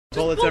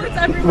Bullets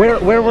everywhere.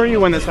 Where were you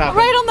when this happened?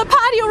 Right on the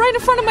patio, right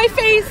in front of my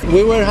face.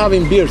 We were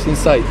having beers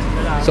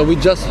inside, so we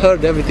just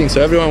heard everything,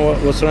 so everyone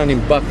was running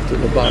back to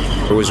the bar.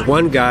 There was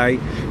one guy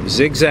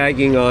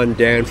zigzagging on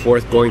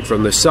Danforth, going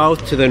from the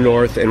south to the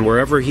north, and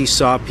wherever he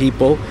saw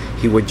people,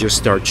 he would just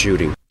start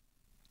shooting.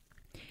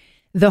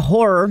 The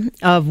horror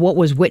of what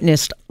was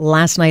witnessed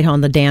last night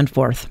on the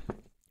Danforth.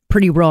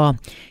 Pretty raw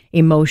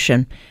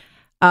emotion.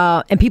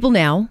 And people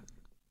now,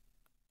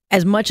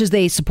 as much as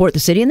they support the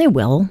city, and they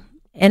will,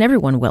 and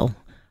everyone will,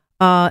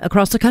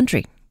 across the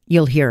country,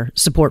 you'll hear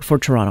support for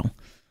Toronto.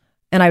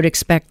 And I would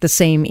expect the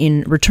same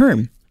in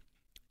return.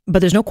 But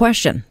there's no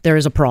question there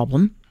is a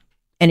problem,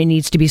 and it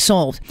needs to be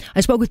solved.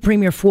 I spoke with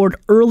Premier Ford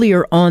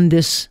earlier on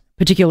this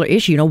particular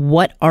issue. You know,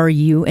 what are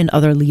you and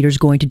other leaders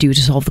going to do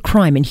to solve the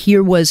crime? And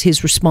here was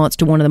his response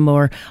to one of the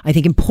more, I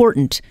think,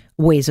 important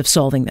ways of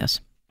solving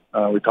this.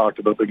 We talked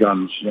about the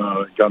guns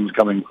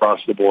coming across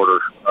the border,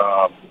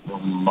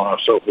 from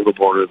south of the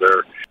border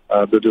there.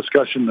 The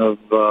discussion of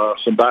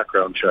some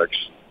background checks.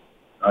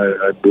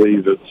 I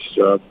believe it's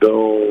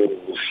Bill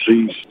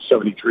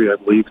C-73, I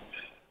believe,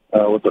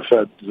 what the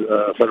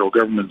federal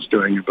government's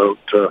doing about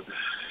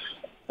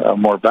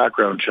more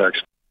background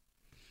checks.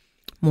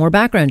 More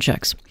background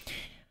checks.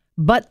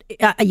 But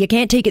you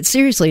can't take it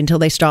seriously until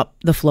they stop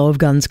the flow of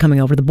guns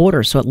coming over the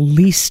border. So at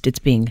least it's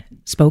being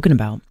spoken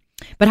about.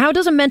 But how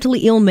does a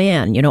mentally ill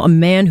man, a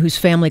man whose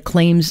family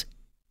claims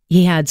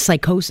he had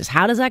psychosis,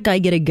 how does that guy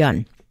get a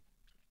gun?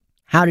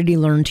 How did he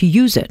learn to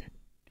use it?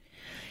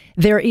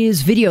 There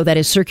is video that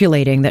is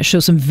circulating that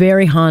shows some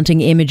very haunting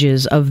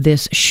images of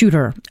this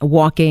shooter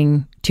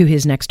walking to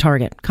his next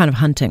target, kind of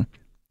hunting.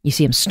 You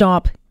see him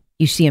stop.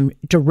 You see him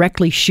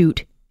directly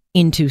shoot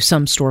into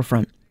some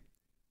storefront.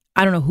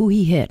 I don't know who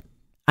he hit.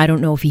 I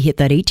don't know if he hit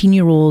that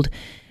 18-year-old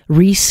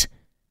Reese,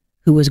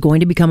 who was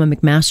going to become a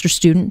McMaster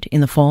student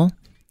in the fall.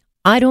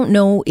 I don't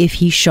know if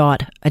he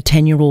shot a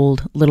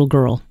 10-year-old little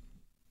girl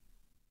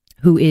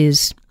who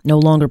is no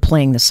longer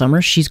playing this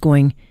summer. She's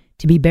going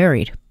to be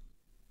buried.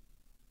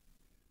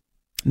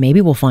 Maybe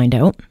we'll find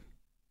out.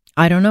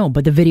 I don't know,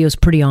 but the video's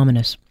pretty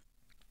ominous.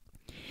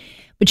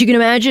 But you can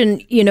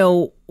imagine,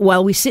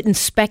 while we sit and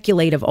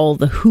speculate of all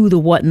the who, the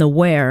what, and the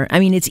where, I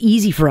mean, it's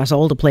easy for us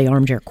all to play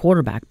armchair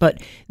quarterback,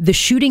 but the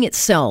shooting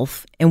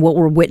itself and what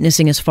we're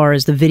witnessing as far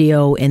as the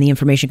video and the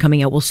information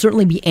coming out will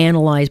certainly be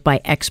analyzed by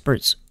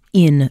experts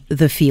in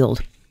the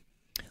field.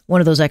 One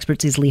of those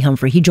experts is Lee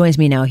Humphrey. He joins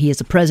me now. He is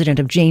the president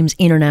of James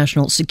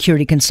International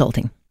Security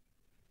Consulting.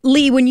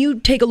 Lee, when you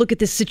take a look at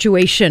this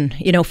situation,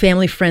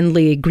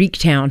 family-friendly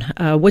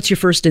Greektown, what's your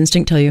first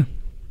instinct tell you?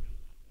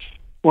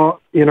 Well,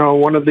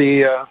 one of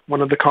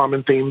the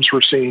common themes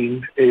we're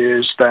seeing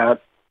is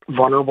that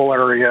vulnerable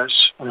areas,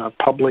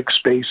 public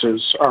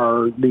spaces,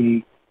 are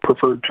the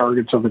preferred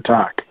targets of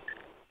attack.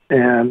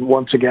 And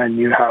once again,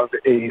 you have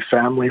a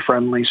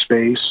family-friendly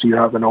space. You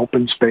have an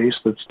open space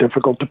that's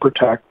difficult to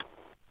protect,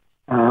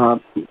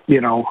 and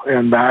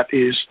that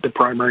is the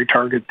primary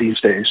target these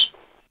days.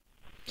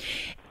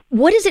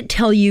 What does it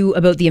tell you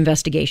about the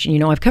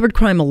investigation? I've covered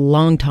crime a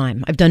long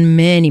time. I've done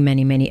many,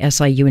 many, many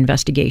SIU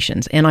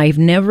investigations, and I've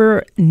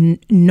never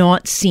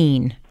not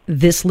seen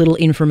this little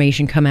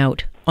information come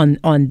out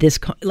on this,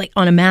 like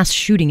on a mass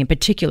shooting in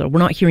particular. We're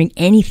not hearing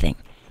anything.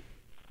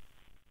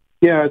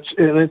 Yeah,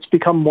 it's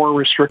become more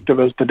restrictive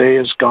as the day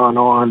has gone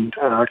on.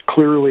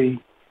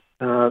 Clearly,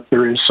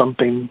 there is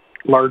something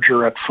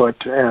larger at foot,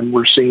 and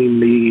we're seeing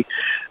the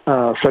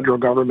federal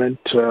government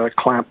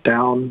clamp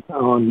down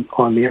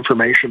on the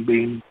information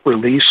being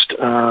released.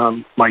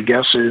 My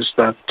guess is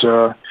that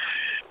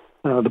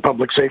the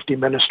public safety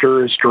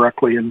minister is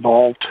directly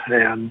involved,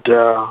 and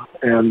the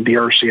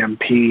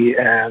RCMP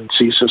and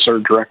CSIS are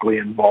directly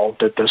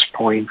involved at this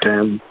point,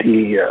 and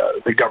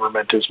the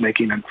government is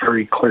making it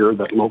very clear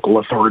that local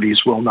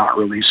authorities will not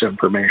release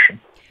information.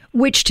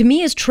 Which to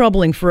me is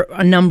troubling for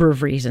a number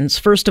of reasons.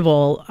 First of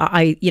all,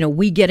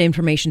 we get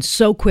information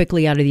so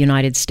quickly out of the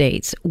United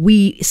States.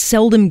 We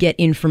seldom get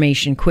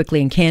information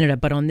quickly in Canada,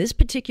 but on this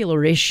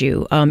particular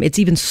issue, it's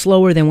even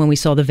slower than when we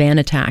saw the van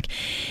attack.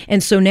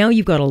 And so now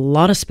you've got a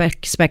lot of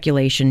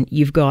speculation,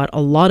 you've got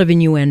a lot of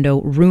innuendo,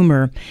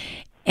 rumor,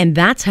 and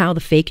that's how the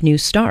fake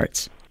news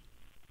starts.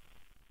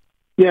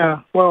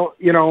 Yeah, well,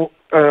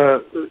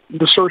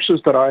 the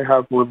sources that I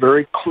have were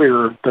very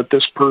clear that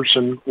this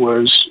person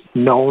was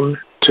known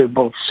to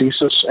both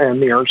CSIS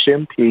and the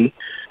RCMP,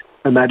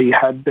 and that he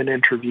had been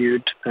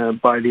interviewed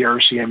by the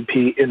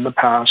RCMP in the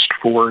past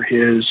for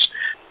his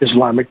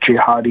Islamic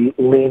jihadi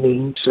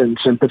leanings and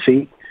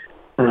sympathy.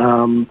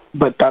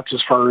 But that's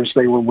as far as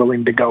they were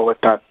willing to go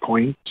at that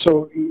point.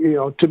 So,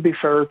 to be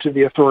fair to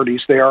the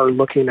authorities, they are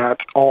looking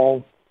at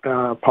all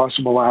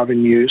possible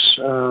avenues.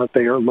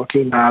 They are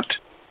looking at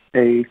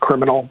a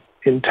criminal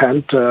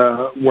intent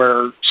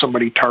where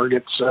somebody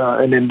targets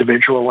an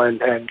individual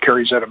and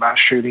carries out a mass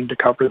shooting to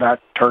cover that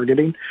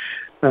targeting,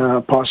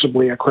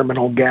 possibly a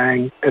criminal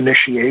gang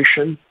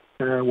initiation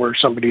where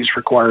somebody's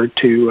required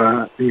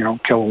to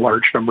kill a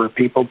large number of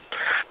people,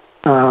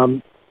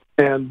 and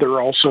they're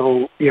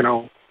also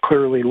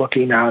clearly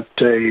looking at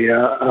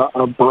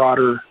a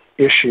broader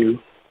issue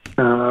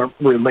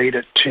relate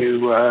it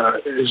to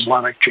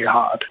Islamic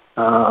Jihad,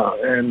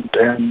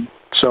 and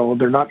so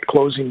they're not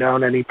closing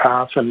down any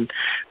path, and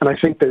I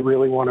think they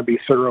really want to be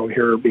thorough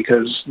here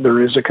because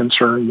there is a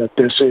concern that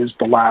this is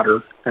the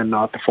latter and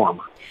not the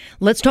former.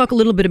 Let's talk a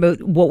little bit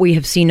about what we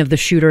have seen of the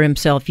shooter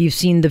himself. You've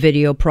seen the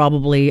video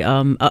probably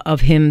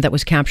of him that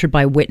was captured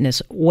by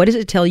witness. What does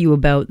it tell you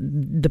about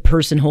the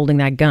person holding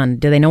that gun?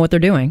 Do they know what they're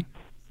doing?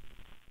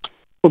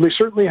 Well, they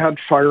certainly had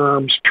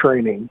firearms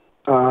training.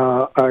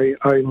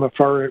 I'm a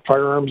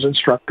firearms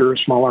instructor, a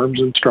small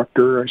arms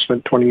instructor. I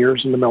spent 20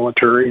 years in the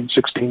military and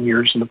 16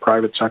 years in the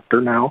private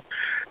sector now.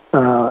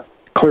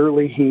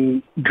 Clearly,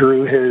 he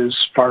drew his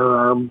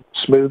firearm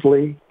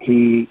smoothly.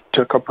 He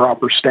took a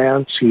proper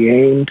stance. He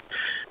aimed.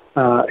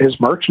 His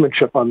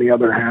marksmanship, on the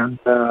other hand,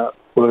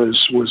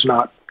 was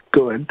not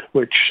good,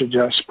 which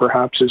suggests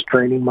perhaps his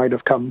training might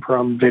have come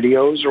from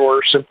videos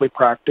or simply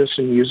practice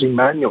in using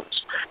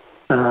manuals.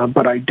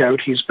 But I doubt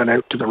he's been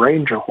out to the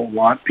range a whole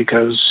lot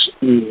because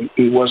he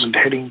wasn't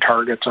hitting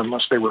targets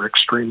unless they were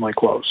extremely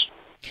close.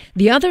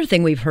 The other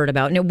thing we've heard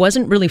about, and it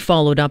wasn't really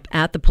followed up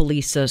at the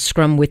police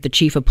scrum with the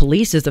chief of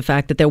police, is the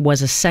fact that there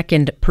was a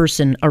second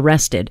person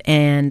arrested.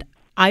 And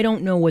I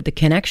don't know what the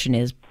connection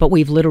is, but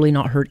we've literally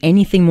not heard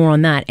anything more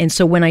on that. And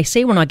so when I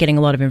say we're not getting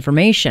a lot of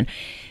information,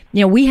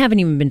 we haven't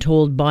even been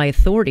told by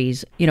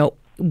authorities,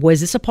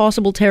 was this a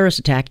possible terrorist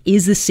attack?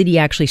 Is the city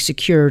actually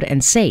secured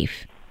and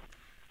safe?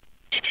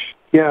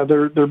 Yeah,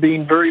 they're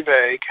being very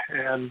vague,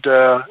 and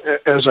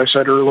as I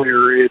said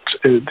earlier, it's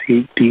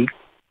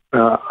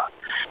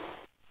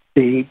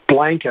the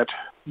blanket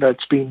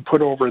that's being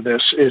put over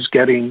this is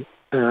getting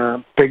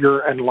bigger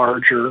and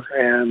larger,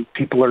 and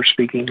people are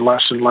speaking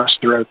less and less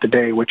throughout the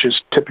day, which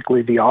is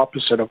typically the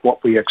opposite of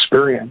what we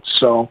experience.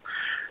 So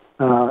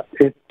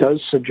it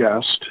does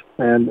suggest,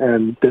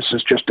 and this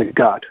is just a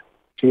gut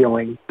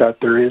feeling, that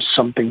there is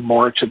something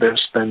more to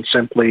this than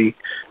simply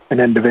an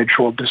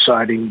individual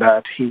deciding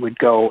that he would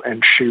go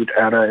and shoot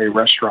at a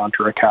restaurant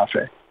or a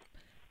cafe.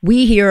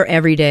 We hear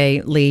every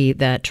day, Lee,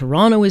 that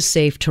Toronto is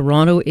safe,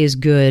 Toronto is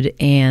good,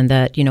 and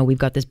that, we've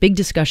got this big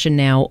discussion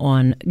now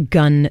on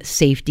gun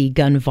safety,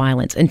 gun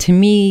violence. And to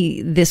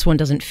me, this one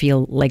doesn't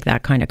feel like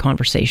that kind of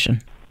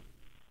conversation.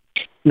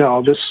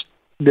 No,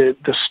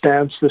 the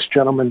stance this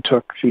gentleman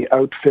took, the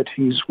outfit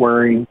he's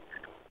wearing,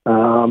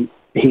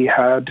 he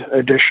had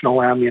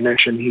additional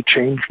ammunition. He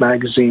changed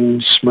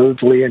magazines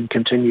smoothly and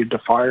continued to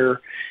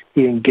fire.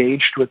 He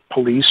engaged with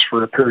police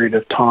for a period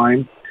of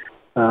time.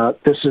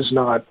 This is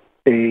not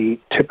a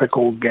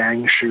typical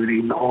gang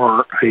shooting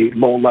or a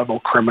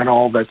low-level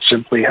criminal that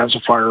simply has a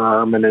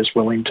firearm and is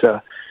willing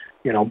to,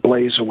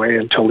 blaze away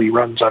until he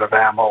runs out of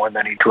ammo and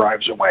then he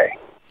drives away.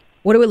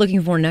 What are we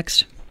looking for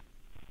next?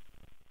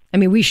 I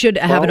mean, we should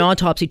have an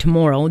autopsy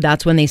tomorrow.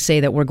 That's when they say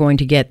that we're going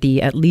to get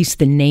at least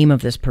the name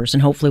of this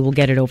person. Hopefully we'll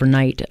get it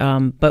overnight.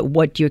 But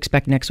what do you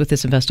expect next with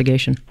this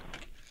investigation?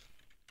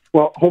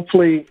 Well,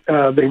 hopefully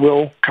they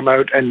will come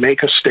out and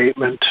make a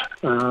statement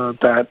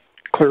that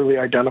clearly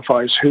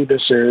identifies who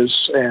this is.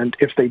 And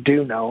if they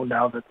do know,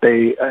 now that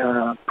they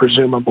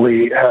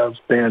presumably have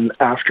been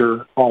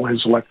after all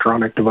his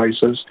electronic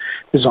devices,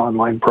 his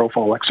online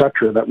profile,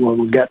 etc., that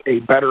we'll get a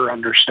better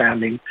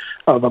understanding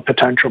of a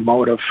potential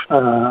motive.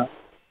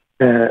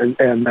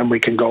 And then we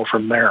can go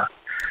from there.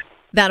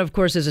 That, of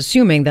course, is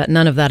assuming that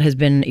none of that has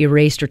been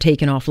erased or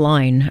taken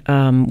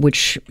offline,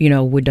 which,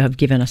 would have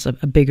given us a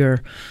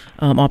bigger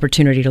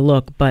opportunity to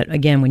look. But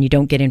again, when you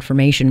don't get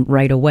information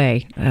right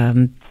away,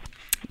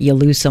 you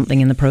lose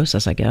something in the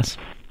process, I guess.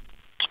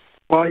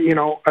 Well,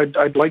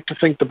 I'd like to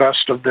think the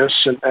best of this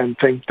and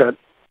think that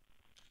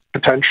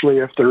potentially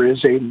if there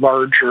is a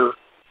larger,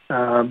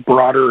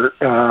 broader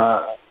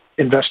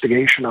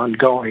investigation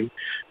ongoing,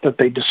 that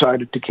they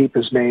decided to keep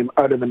his name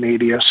out of the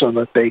media so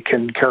that they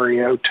can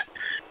carry out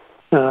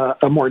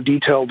a more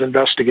detailed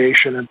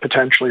investigation and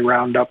potentially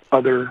round up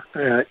other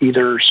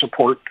either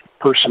support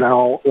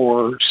personnel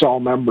or cell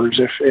members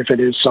if it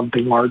is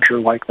something larger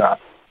like that.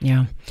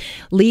 Yeah.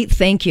 Lee,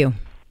 thank you.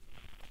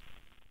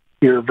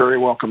 You're very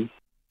welcome.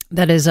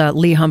 That is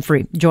Lee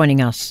Humphrey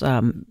joining us.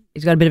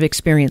 He's got a bit of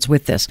experience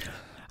with this.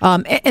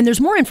 And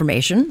there's more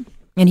information.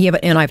 And he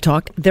and I've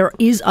talked. There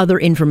is other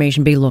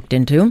information being looked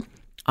into.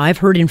 I've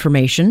heard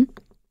information,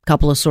 a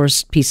couple of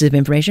source pieces of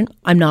information.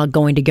 I'm not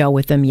going to go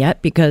with them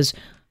yet because,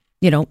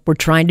 we're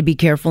trying to be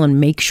careful and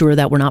make sure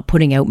that we're not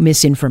putting out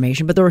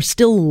misinformation. But there are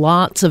still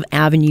lots of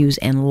avenues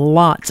and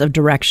lots of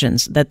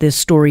directions that this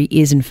story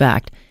is, in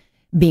fact,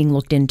 being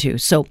looked into.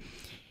 So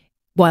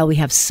while we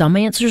have some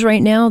answers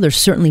right now, there's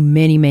certainly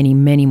many, many,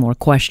 many more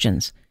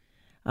questions.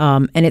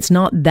 And it's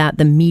not that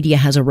the media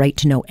has a right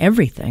to know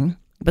everything.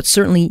 But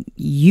certainly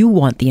you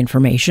want the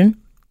information,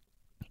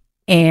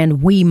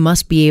 and we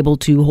must be able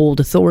to hold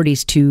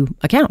authorities to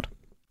account.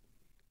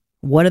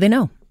 What do they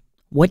know?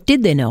 What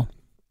did they know?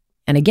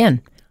 And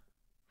again,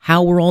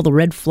 how were all the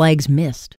red flags missed?